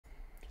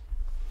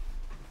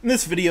In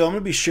this video, I'm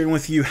going to be sharing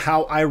with you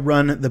how I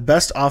run the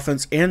best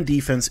offense and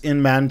defense in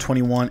Madden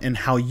 21 and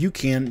how you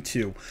can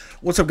too.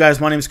 What's up, guys?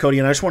 My name is Cody,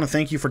 and I just want to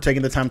thank you for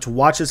taking the time to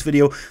watch this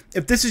video.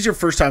 If this is your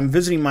first time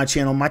visiting my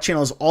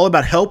channel is all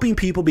about helping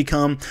people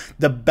become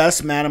the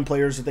best Madden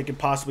players that they could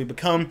possibly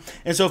become.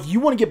 And so if you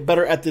want to get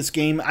better at this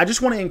game, I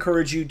just want to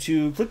encourage you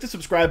to click the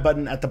subscribe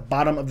button at the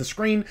bottom of the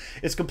screen.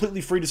 It's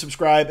completely free to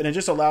subscribe, and it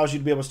just allows you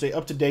to be able to stay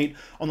up to date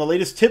on the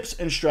latest tips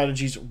and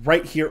strategies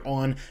right here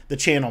on the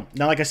channel.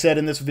 Now, like I said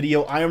in this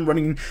video, I am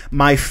running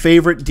my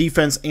favorite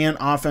defense and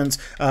offense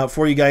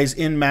for you guys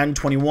in Madden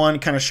 21,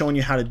 kind of showing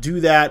you how to do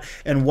that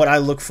and what I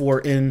look for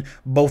in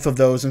both of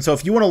those. And so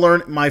if you want to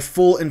learn my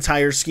full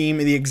entire scheme,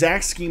 the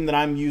exact scheme that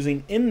I'm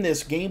using in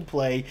this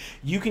gameplay,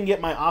 you can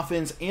get my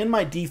offense and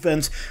my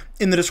defense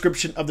in the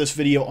description of this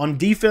video. On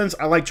defense,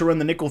 I like to run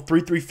the nickel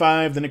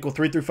 3-3-5, the nickel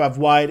 3-3-5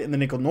 wide, and the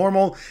nickel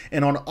normal.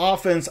 And on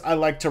offense, I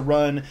like to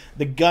run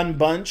the gun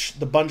bunch,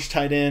 the bunch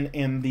tight end,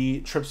 and the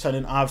trips tight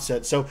end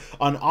offset. So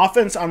on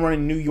offense, I'm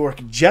running New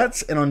York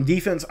Jets, and on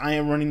defense, I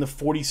am running the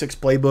 46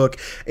 playbook.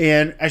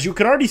 And as you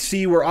can already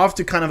see, we're off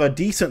to kind of a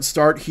decent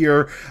start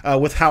here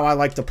with how I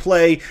like to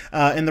play.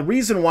 And the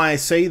reason why I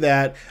say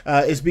that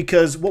is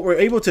because what we're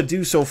able to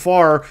do so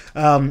far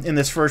in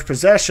this first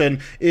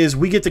possession is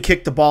we get to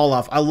kick the ball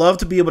off. I love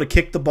to be able to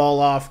kick the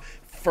ball off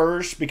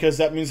first because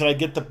that means that I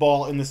get the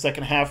ball in the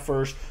second half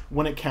first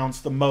when it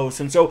counts the most.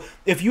 And so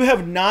if you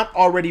have not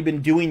already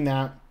been doing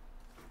that,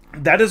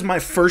 that is my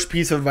first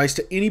piece of advice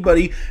to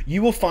anybody.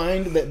 You will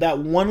find that that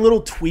one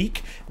little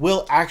tweak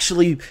will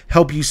actually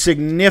help you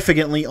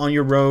significantly on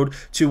your road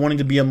to wanting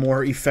to be a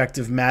more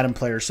effective Madden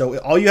player. So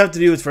all you have to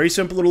do is very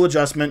simple little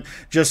adjustment.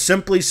 Just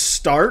simply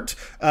start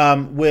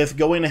with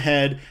going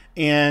ahead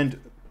and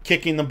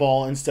kicking the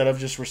ball instead of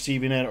just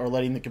receiving it or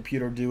letting the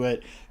computer do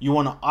it. You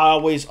want to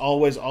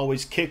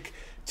always kick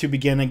to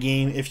begin a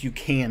game if you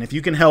can. If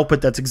you can help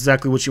it, that's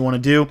exactly what you want to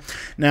do.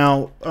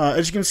 Now,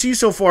 as you can see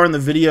so far in the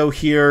video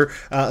here,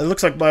 it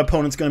looks like my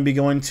opponent's going to be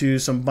going to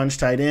some bunch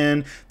tight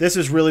end. This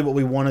is really what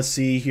we want to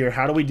see here.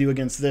 How do we do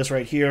against this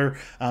right here?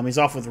 He's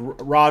off with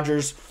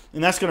Rodgers,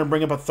 and that's going to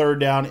bring up a third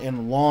down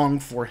and long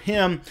for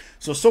him.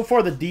 So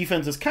far the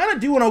defense is kind of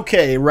doing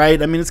okay,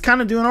 right? I mean, it's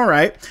kind of doing all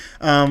right.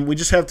 We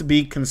just have to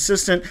be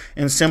consistent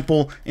and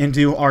simple and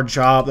do our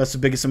job. That's the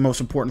biggest and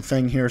most important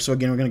thing here. So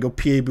again, we're going to go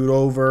PA boot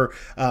over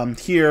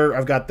here.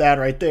 I've got that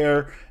right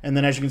there, and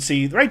then as you can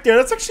see right there,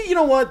 that's actually, you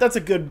know what, that's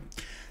a good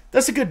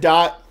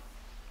dot.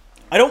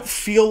 I don't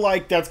feel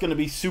like that's going to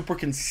be super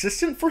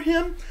consistent for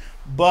him,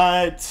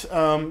 but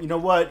you know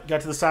what,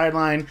 got to the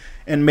sideline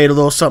and made a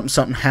little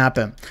something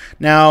happen.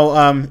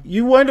 Now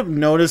you might have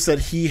noticed that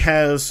he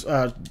has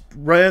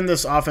ran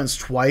this offense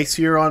twice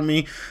here on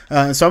me,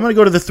 and so I'm going to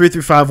go to the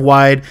 3-5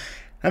 wide.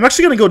 I'm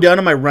actually going to go down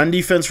to my run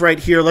defense right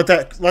here. Let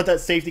that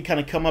safety kind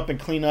of come up and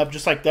clean up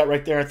just like that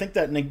right there. I think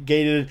that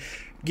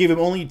gave him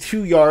only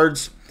 2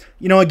 yards.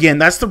 You know, again,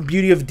 that's the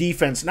beauty of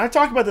defense. And I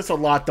talk about this a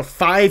lot, the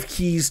 5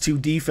 keys to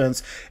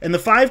defense. And the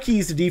 5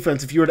 keys to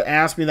defense, if you were to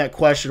ask me that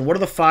question, what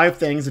are the 5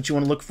 things that you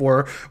want to look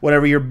for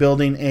whenever you're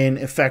building an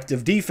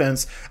effective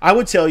defense? I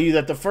would tell you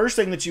that the first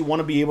thing that you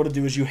want to be able to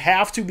do is you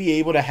have to be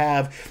able to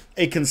have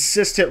a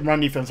consistent run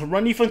defense. A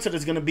run defense that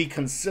is going to be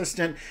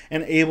consistent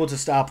and able to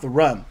stop the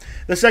run.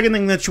 The second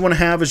thing that you want to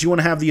have is you want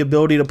to have the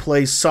ability to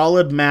play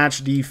solid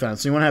match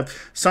defense. So you want to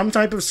have some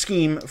type of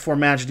scheme for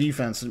match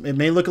defense. It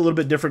may look a little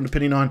bit different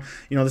depending on,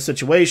 you know, the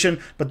situation,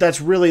 but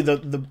that's really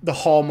the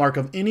hallmark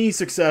of any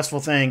successful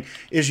thing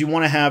is you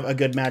want to have a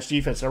good match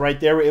defense. So right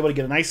there, we're able to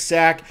get a nice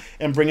sack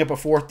and bring up a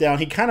 4th down.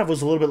 He kind of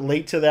was a little bit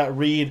late to that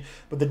read,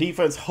 but the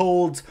defense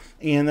holds,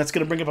 and that's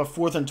going to bring up a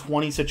 4th and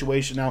 20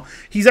 situation. Now,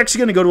 he's actually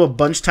going to go to a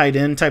bunch tight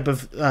end type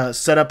of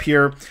setup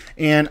here,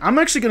 and I'm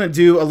actually going to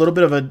do a little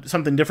bit of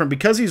something different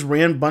because he's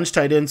ran bunch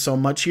tight end so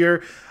much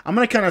here. I'm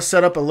going to kind of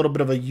set up a little bit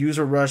of a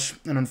user rush,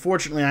 and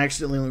unfortunately, I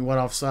accidentally went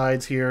off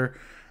sides here.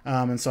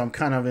 And so I'm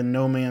kind of in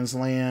no man's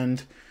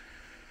land.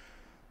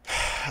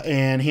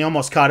 And he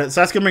almost caught it.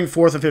 So that's going to bring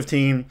 4th and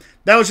 15.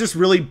 That was just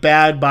really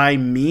bad by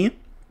me.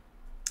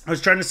 I was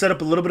trying to set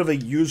up a little bit of a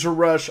user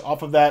rush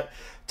off of that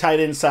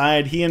tight end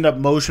side. He ended up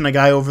motioning a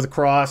guy over the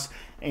cross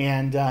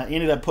and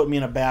ended up putting me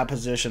in a bad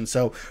position.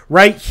 So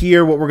right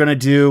here, what we're going to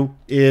do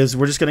is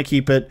we're just going to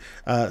keep it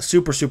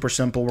super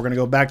simple. We're going to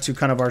go back to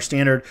kind of our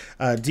standard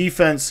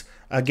defense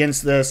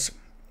against this,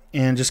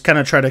 and just kind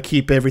of try to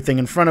keep everything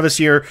in front of us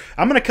here.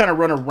 I'm going to kind of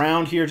run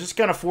around here, just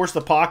kind of force the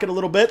pocket a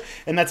little bit,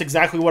 and that's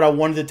exactly what I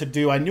wanted it to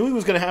do. I knew he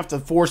was going to have to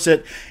force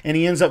it, and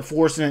he ends up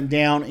forcing it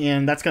down,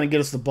 and that's going to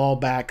get us the ball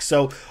back.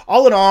 So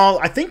all in all,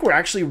 I think we're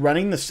actually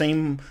running the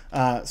same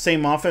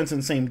offense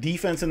and same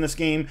defense in this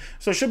game,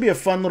 so it should be a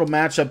fun little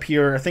matchup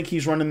here. I think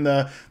he's running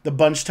the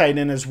bunch tight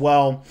end as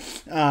well,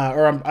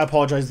 or I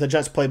apologize, the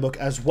Jets playbook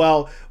as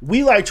well.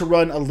 We like to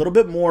run a little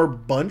bit more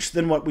bunch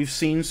than what we've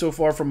seen so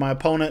far from my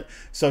opponent,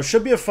 so it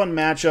should be a fun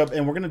matchup,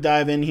 and we're going to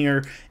dive in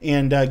here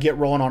and get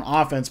rolling on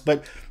offense.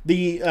 But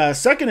the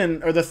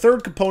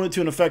third component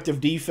to an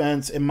effective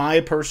defense, in my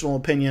personal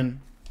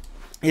opinion,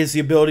 is the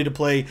ability to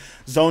play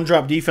zone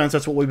drop defense.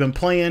 That's what we've been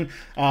playing.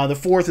 The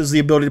fourth is the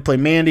ability to play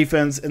man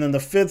defense. And then the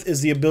fifth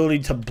is the ability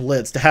to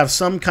blitz, to have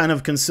some kind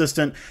of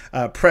consistent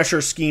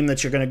pressure scheme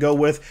that you're going to go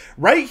with.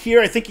 Right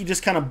here, I think he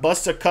just kind of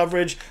busts a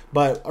coverage,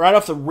 but right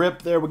off the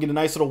rip there, we get a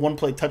nice little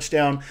one-play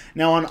touchdown.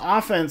 Now on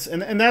offense,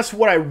 and that's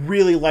what I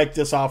really like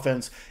this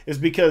offense, is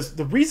because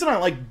the reason I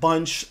like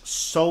bunch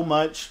so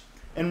much,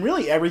 and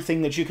really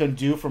everything that you can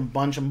do from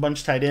bunch and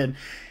bunch tight end,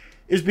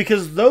 is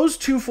because those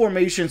two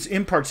formations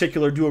in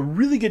particular do a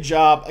really good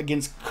job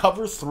against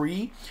cover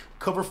 3,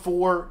 cover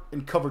 4,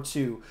 and cover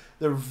 2.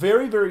 They're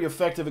very, very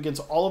effective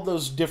against all of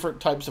those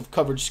different types of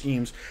coverage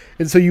schemes.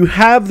 And so you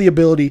have the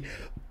ability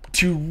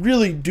to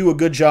really do a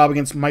good job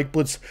against Mike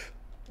Blitz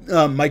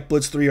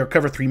 3 or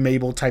cover 3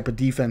 Mabel type of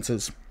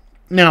defenses.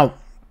 Now,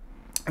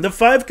 the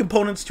 5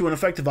 components to an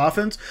effective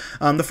offense.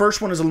 The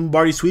first one is a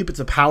Lombardi sweep. It's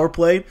a power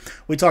play.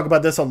 We talk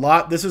about this a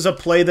lot. This is a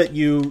play that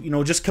you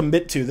just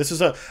commit to. This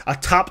is a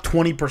top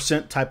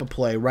 20% type of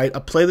play, right?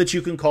 A play that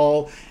you can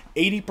call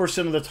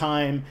 80% of the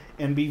time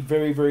and be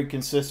very, very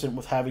consistent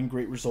with having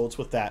great results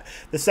with that.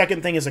 The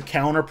second thing is a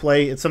counter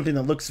play. It's something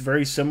that looks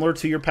very similar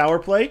to your power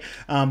play,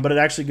 but it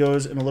actually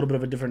goes in a little bit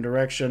of a different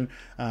direction.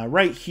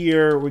 Right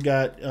here, we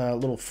got a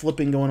little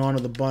flipping going on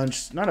with the bunch.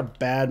 It's not a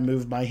bad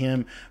move by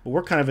him, but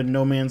we're kind of in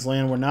no man's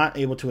land. We're not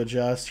able to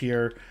adjust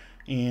here,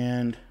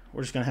 and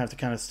we're just going to have to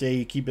kind of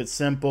keep it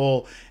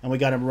simple, and we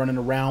got him running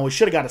around. We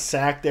should have got a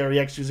sack there. He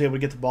actually was able to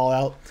get the ball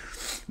out.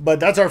 But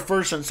that's our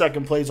first and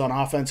second plays on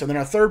offense. And then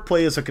our third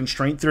play is a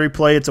constraint theory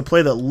play. It's a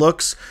play that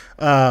looks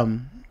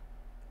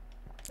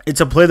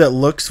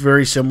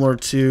very similar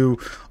to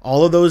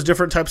all of those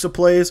different types of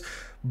plays,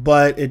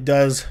 but it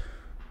does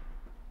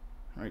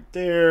right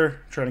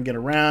there, trying to get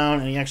around,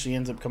 and he actually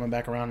ends up coming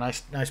back around.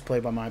 Nice play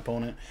by my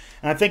opponent.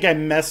 And I think I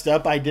messed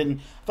up. I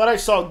thought I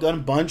saw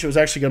gun bunch. It was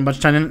actually gun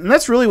bunch tight end, and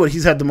that's really what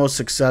he's had the most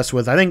success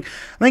with. I think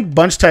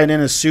bunch tight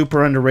end is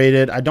super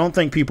underrated. I don't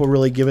think people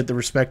really give it the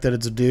respect that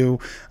it's due.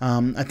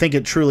 I think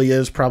it truly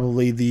is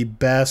probably the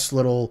best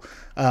little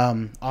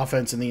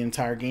offense in the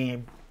entire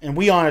game, and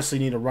we honestly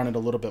need to run it a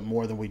little bit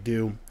more than we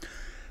do.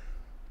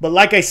 But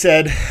like I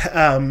said,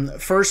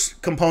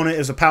 first component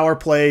is a power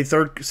play.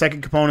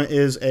 Second component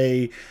is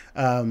a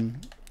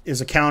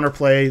counter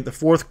play.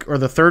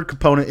 The third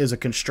component is a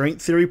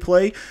constraint theory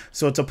play.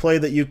 So it's a play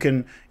that you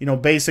can,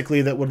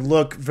 basically that would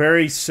look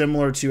very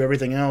similar to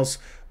everything else.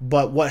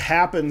 But what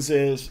happens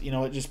is,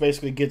 it just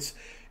basically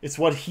it's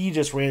what he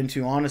just ran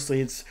to. Honestly,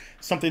 it's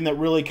something that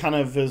really kind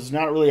of is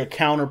not really a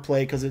counter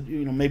play because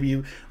maybe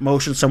you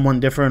motion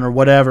someone different or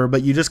whatever,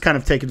 but you just kind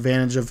of take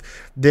advantage of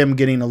them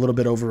getting a little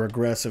bit over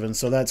aggressive, and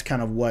so that's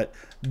kind of what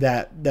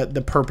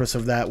the purpose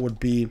of that would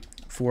be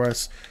for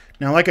us.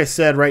 Now, like I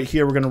said, right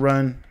here we're going to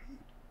run,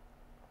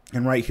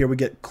 and right here we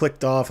get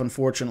clicked off.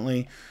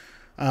 Unfortunately,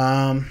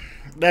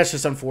 that's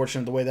just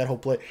unfortunate the way that whole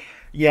play.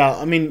 Yeah,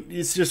 I mean,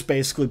 it's just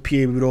basically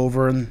PA'd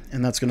over, and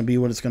that's going to be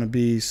what it's going to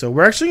be. So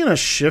we're actually going to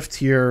shift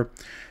here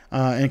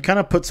and kind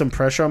of put some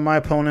pressure on my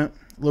opponent,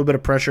 a little bit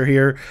of pressure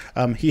here.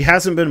 He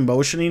hasn't been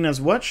motioning as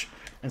much,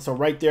 and so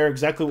right there,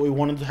 exactly what we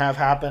wanted to have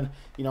happen.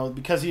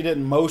 Because he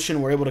didn't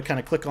motion, we're able to kind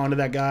of click onto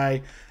that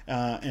guy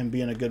and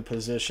be in a good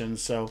position.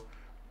 So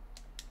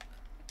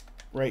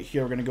right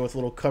here, we're going to go with a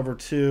little cover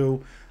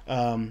 2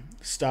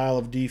 style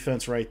of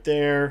defense right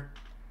there.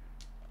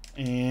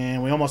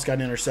 And we almost got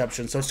an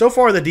interception. So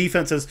far the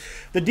defense is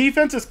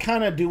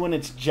kind of doing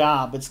its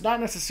job. It's not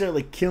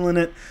necessarily killing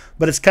it,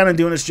 but it's kind of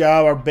doing its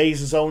job. Our base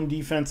zone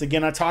defense.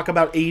 Again, I talk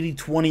about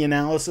 80-20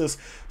 analysis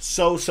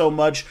so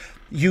much.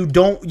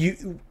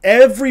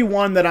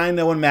 Everyone that I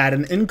know in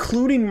Madden,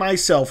 including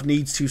myself,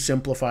 needs to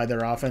simplify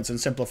their offense and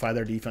simplify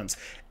their defense.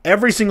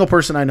 Every single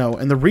person I know.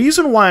 And the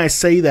reason why I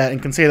say that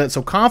and can say that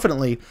so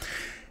confidently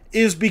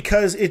is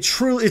because it's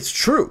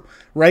true,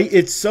 right?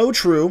 It's so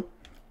true.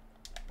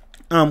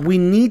 We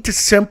need to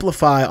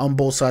simplify on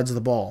both sides of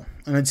the ball,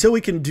 and until we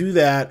can do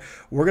that,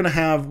 we're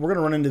gonna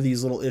run into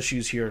these little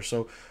issues here.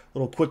 So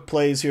little quick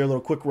plays here,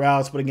 little quick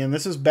routes, but again,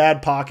 this is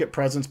bad pocket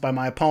presence by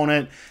my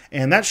opponent,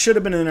 and that should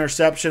have been an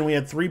interception. We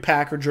had 3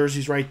 Packer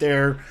jerseys right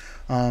there.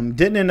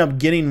 Didn't end up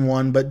getting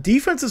one, but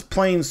defense is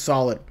playing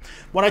solid.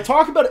 When I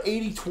talk about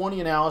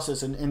 80-20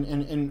 analysis,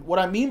 and what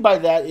I mean by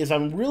that is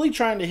I'm really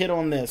trying to hit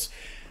on this.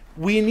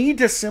 We need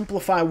to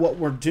simplify what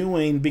we're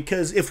doing,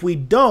 because if we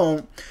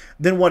don't,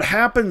 then what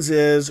happens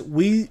is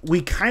we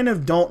kind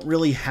of don't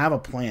really have a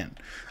plan.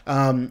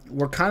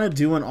 We're kind of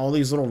doing all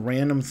these little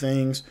random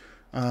things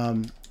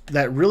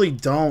that really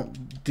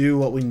don't do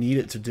what we need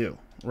it to do,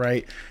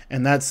 right?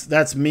 And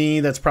that's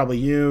me, that's probably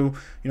you.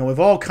 We've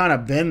all kind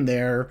of been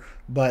there,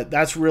 but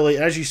that's really,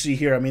 as you see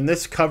here, I mean,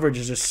 this coverage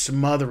is just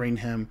smothering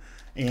him,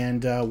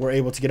 and we're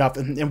able to get off,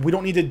 and we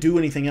don't need to do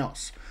anything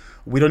else.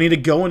 We don't need to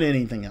go into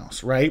anything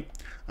else, right?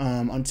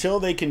 Until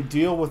they can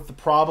deal with the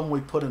problem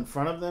we put in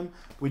front of them,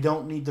 we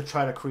don't need to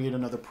try to create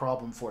another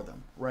problem for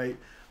them, right?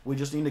 We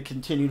just need to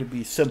continue to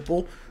be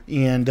simple,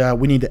 and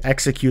we need to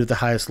execute at the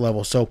highest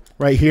level. So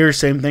right here,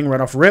 same thing,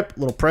 right off rip,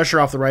 little pressure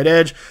off the right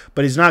edge,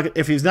 but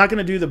if he's not going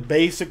to do the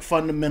basic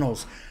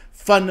fundamentals,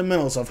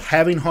 fundamentals of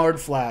having hard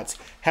flats,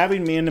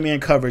 having man-to-man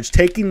coverage,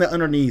 taking the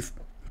underneath.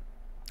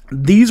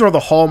 These are the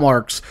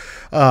hallmarks,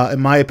 in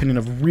my opinion,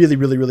 of really,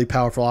 really, really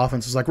powerful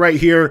offenses. Like right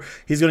here,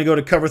 he's going to go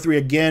to cover 3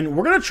 again.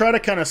 We're going to try to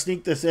kind of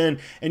sneak this in,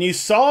 and you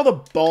saw the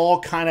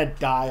ball kind of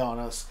die on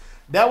us.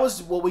 That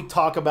was what we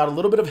talk about, a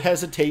little bit of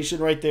hesitation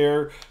right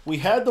there. We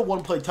had the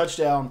one-play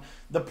touchdown.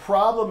 The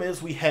problem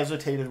is we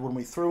hesitated when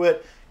we threw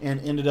it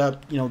and ended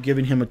up,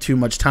 giving him too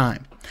much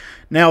time.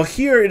 Now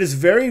here, it is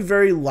very,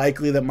 very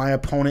likely that my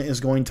opponent is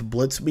going to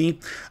blitz me.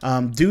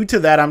 Due to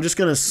that, I'm just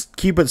going to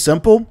keep it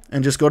simple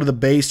and just go to the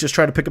base, just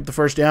try to pick up the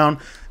first down,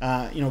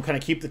 kind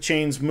of keep the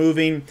chains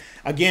moving.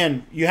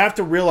 Again, you have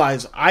to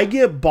realize I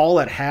get ball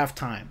at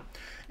halftime,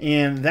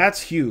 and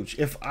that's huge.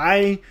 If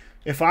I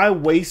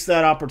waste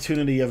that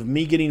opportunity of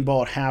me getting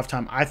ball at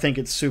halftime, I think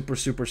it's super,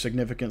 super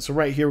significant. So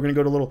right here, we're going to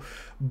go to a little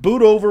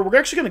boot over. We're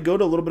actually going to go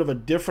to a little bit of a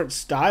different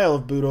style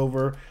of boot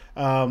over,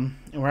 and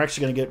we're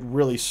actually going to get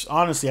really,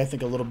 honestly, I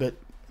think a little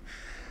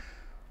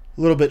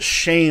bit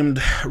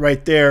shamed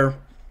right there.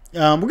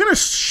 We're going to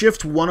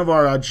shift one of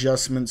our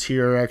adjustments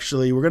here,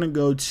 actually. We're going to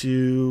go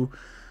to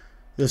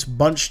this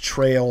bunch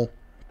trail.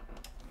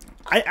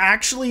 I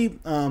actually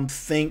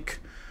think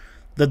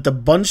that the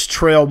bunch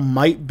trail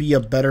might be a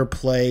better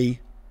play,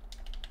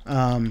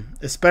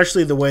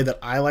 especially the way that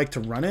I like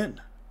to run it.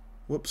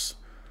 Whoops.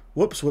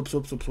 Whoops, whoops,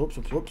 whoops, whoops, whoops,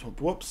 whoops,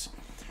 whoops, whoops.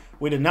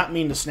 We did not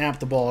mean to snap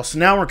the ball. So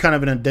now we're kind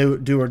of in a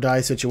do or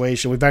die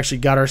situation. We've actually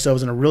got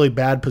ourselves in a really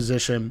bad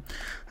position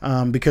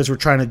because we're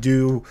trying to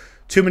do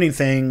too many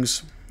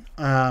things.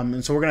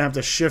 And so we're going to have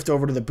to shift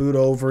over to the boot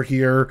over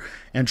here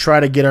and try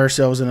to get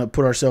ourselves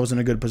put ourselves in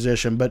a good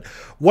position. But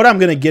what I'm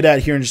going to get at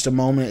here in just a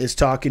moment is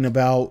talking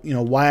about,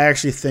 why I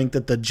actually think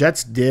that the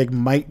Jets dig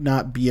might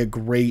not be a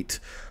great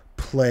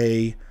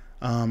play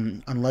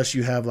unless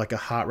you have like a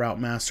hot route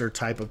master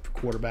type of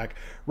quarterback.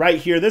 Right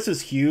here, this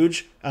is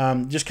huge.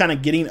 Just kind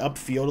of getting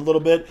upfield a little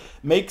bit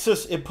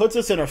it puts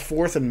us in a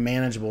 4th and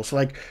manageable. So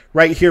like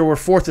right here, we're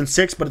 4th and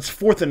 6, but it's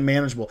 4th and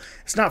manageable.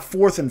 It's not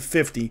 4th and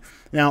 50.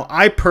 Now,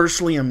 I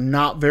personally am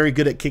not very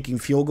good at kicking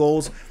field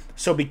goals.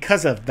 So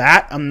because of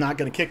that, I'm not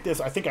going to kick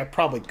this. I think I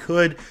probably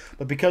could,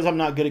 but because I'm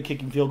not good at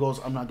kicking field goals,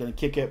 I'm not going to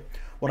kick it.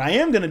 What I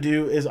am going to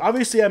do is,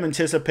 obviously, I'm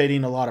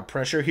anticipating a lot of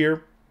pressure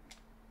here.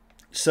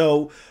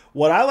 So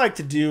what I like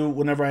to do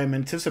whenever I'm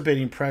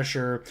anticipating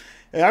pressure,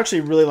 I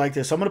actually really like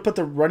this. So I'm going to put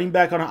the running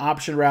back on an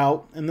option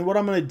route, and then what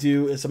I'm going to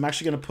do is I'm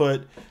actually going to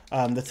put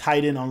the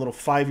tight end on a little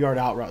 5-yard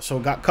out route. So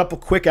I've got a couple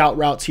quick out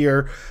routes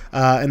here,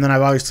 and then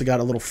I've obviously got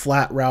a little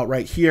flat route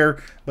right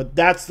here. But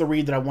that's the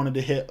read that I wanted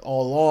to hit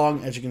all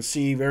along. As you can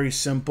see, very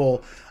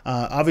simple.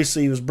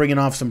 Obviously, he was bringing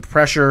off some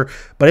pressure,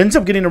 but ends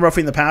up getting a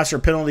roughing the passer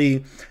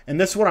penalty. And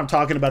this is what I'm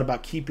talking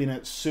about keeping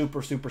it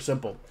super, super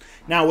simple.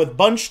 Now, with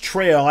bunch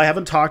trail, I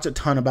haven't talked a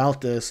ton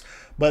about this,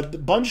 but the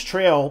bunch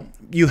trail,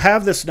 you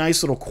have this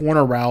nice little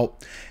corner route,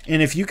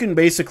 and if you can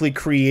basically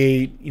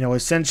create,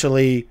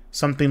 essentially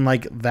something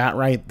like that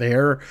right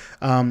there,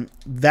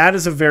 that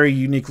is a very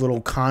unique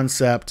little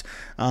concept.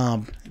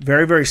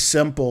 Very, very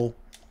simple.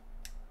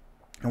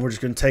 And we're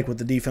just going to take what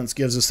the defense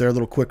gives us there, a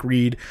little quick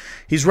read.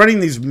 He's running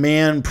these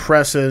man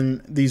press,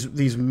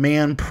 these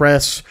man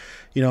press,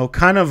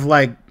 kind of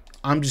like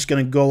I'm just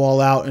going to go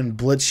all out and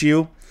blitz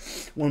you.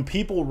 When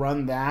people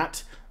run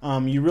that,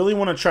 you really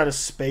want to try to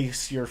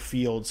space your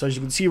field. So as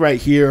you can see right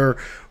here,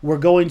 we're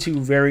going to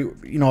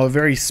a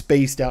very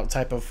spaced out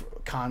type of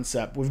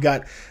concept. We've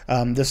got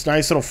this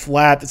nice little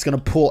flat that's going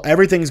to pull.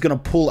 Everything's going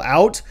to pull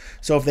out.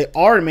 So if they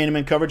are in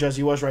man-to-man coverage, as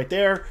he was right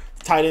there,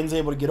 the tight end's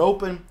able to get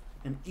open.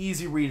 An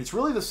easy read. It's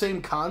really the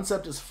same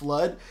concept as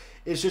flood.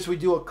 It's just we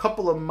do a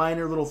couple of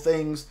minor little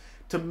things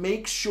to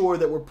make sure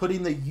that we're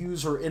putting the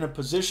user in a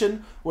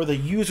position where the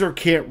user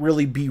can't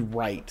really be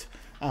right.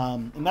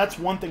 And that's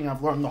one thing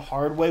I've learned the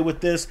hard way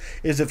with this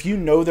is if you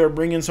know they're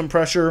bringing some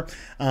pressure,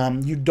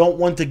 you don't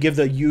want to give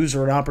the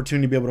user an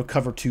opportunity to be able to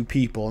cover 2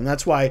 people. And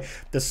that's why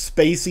the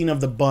spacing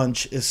of the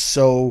bunch is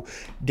so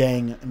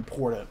dang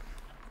important.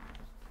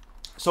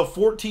 So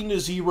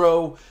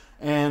 14-0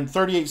 and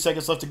 38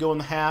 seconds left to go in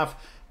the half.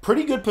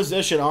 Pretty good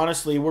position,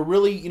 honestly. We're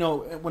really,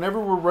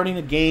 whenever we're running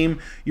a game,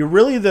 you're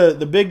really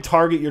the big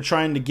target you're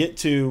trying to get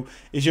to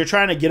is you're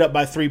trying to get up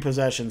by 3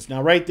 possessions.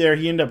 Now, right there,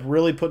 he ended up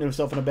really putting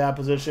himself in a bad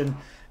position.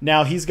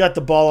 Now, he's got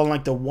the ball on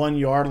like the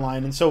 1-yard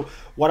line. And so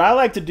what I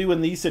like to do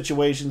in these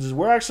situations is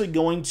we're actually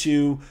going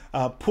to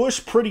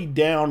push pretty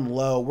down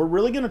low. We're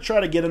really going to try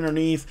to get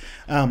underneath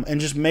and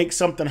just make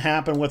something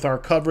happen with our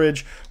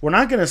coverage. We're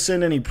not going to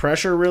send any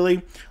pressure,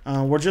 really.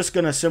 We're just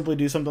going to simply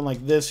do something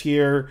like this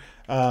here.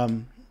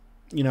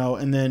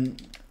 And then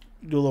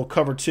do a little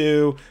cover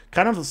 2,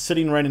 kind of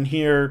sitting right in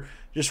here,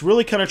 just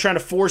really kind of trying to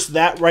force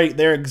that right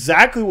there,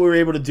 exactly what we were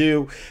able to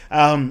do.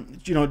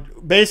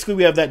 Basically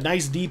we have that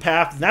nice deep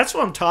half. That's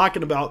what I'm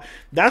talking about.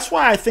 That's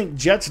why I think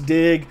Jets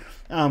dig.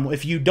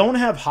 If you don't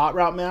have Hot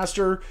Route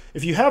Master,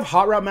 if you have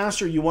Hot Route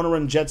Master, you want to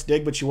run Jets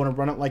dig, but you want to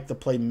run it like the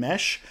play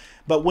mesh.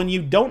 But when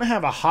you don't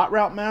have a Hot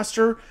Route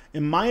Master,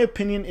 in my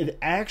opinion, it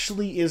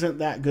actually isn't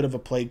that good of a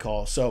play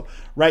call. So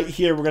right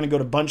here, we're going to go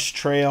to bunch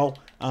trail.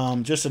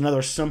 Just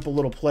another simple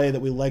little play that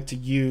we like to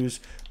use,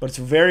 but it's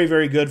very,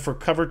 very good for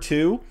cover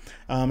 2.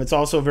 It's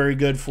also very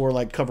good for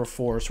like cover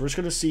 4. So we're just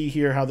going to see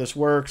here how this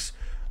works.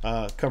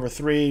 Cover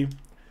 3,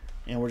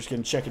 and we're just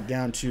going to check it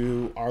down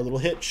to our little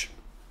hitch.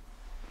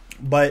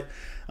 But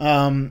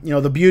you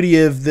know, the beauty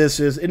of this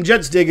is, and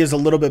Jet's Dig is a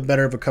little bit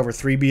better of a cover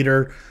 3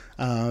 beater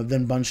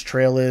than Bunch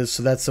Trail is,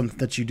 so that's something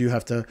that you do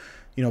have to,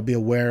 you know, be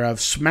aware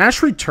of.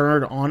 Smash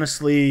Return,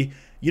 honestly,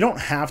 you don't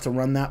have to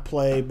run that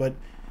play, but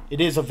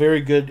it is a very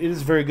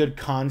good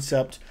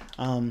concept.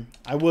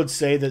 I would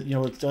say that, you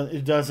know,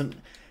 it doesn't.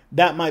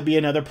 That might be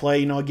another play.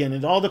 You know, again,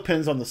 it all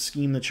depends on the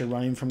scheme that you're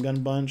running from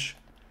Gun Bunch,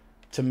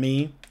 to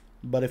me.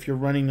 But if you're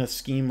running a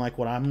scheme like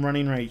what I'm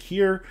running right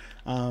here,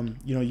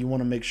 you know, you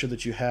want to make sure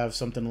that you have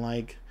something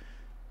like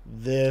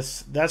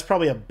this. That's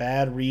probably a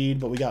bad read,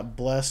 but we got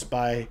blessed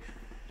by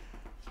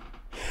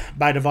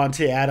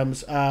Davante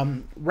Adams.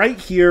 Right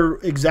here,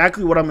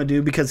 exactly what I'm going to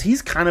do, because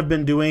he's kind of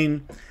been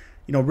doing,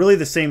 you know, really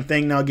the same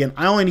thing. Now, again,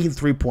 I only need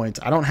 3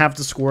 points. I don't have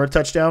to score a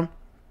touchdown.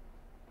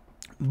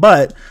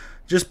 But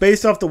just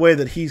based off the way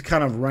that he's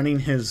kind of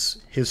running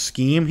his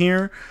scheme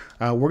here,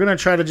 we're going to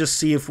try to just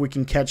see if we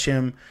can catch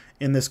him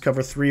in this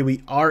cover 3.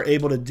 We are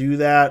able to do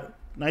that.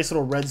 Nice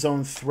little red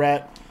zone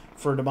threat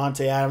for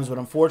Davante Adams, but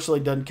unfortunately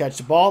doesn't catch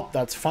the ball.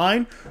 That's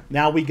fine.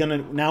 Now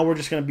we're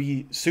just gonna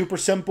be super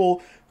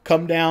simple.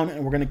 Come down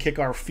and we're gonna kick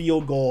our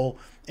field goal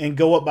and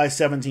go up by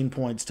 17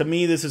 points. To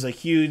me, this is a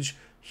huge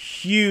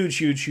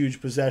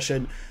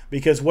possession,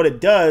 because what it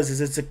does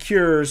is it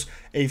secures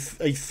a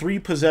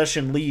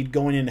 3-possession lead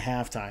going into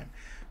halftime.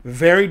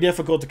 Very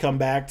difficult to come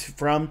back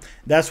from.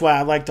 That's why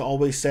I like to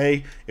always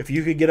say, if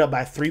you could get up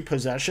by 3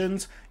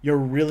 possessions, you're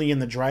really in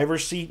the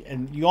driver's seat,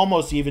 and you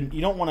almost even,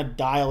 you don't want to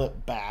dial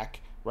it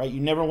back, right?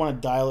 You never want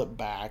to dial it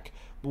back.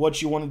 But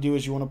what you want to do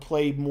is you want to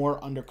play more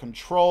under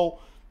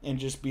control and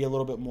just be a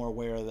little bit more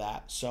aware of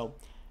that. So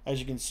as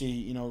you can see,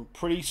 you know,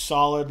 pretty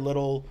solid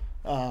little,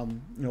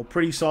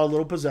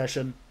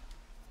 possession.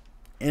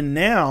 And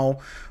now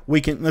we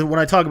can, when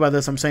I talk about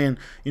this, I'm saying,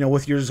 you know,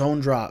 with your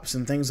zone drops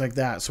and things like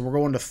that. So we're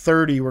going to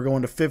 30, we're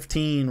going to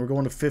 15, we're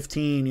going to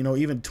 15, you know,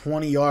 even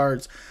 20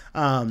 yards.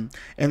 And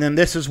then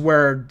this is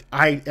where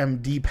I am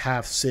deep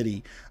half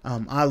city.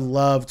 I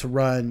love to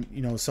run,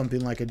 you know,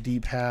 something like a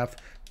deep half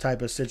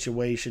type of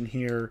situation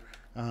here.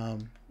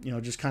 You know,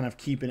 just kind of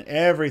keeping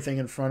everything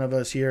in front of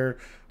us here.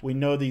 We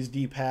know these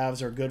deep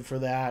halves are good for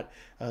that.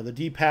 The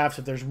deep halves,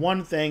 if there's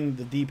one thing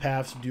the deep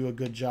halves do a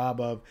good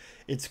job of,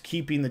 it's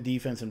keeping the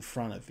defense in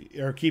front of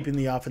you, or keeping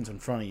the offense in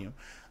front of you.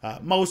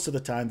 Most of the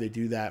time they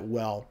do that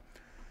well.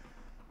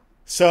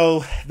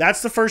 So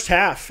that's the first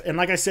half. And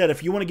like I said,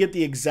 if you want to get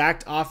the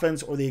exact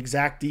offense or the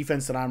exact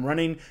defense that I'm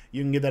running,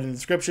 you can get that in the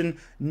description.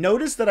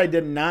 Notice that I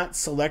did not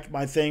select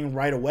my thing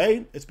right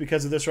away. It's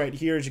because of this right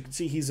here. As you can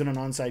see, he's in an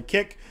onside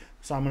kick.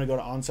 So I'm going to go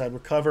to onside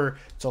recover.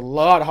 It's a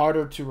lot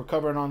harder to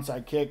recover an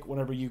onside kick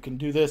whenever you can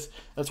do this.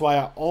 That's why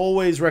I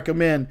always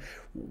recommend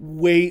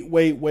wait,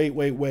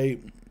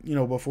 you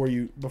know, before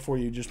you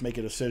just make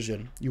a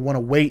decision. You want to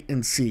wait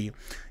and see.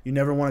 You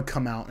never want to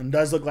come out. And it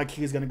does look like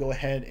he's going to go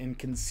ahead and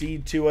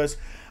concede to us.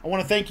 I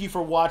want to thank you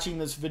for watching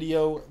this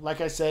video.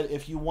 Like I said,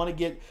 if you want to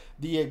get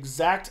the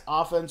exact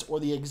offense or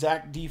the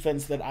exact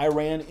defense that I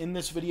ran in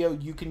this video,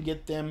 you can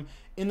get them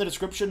in the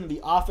description.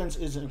 The offense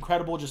is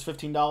incredible, just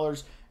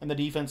 $15, and the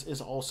defense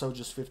is also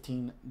just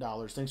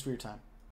 $15. Thanks for your time.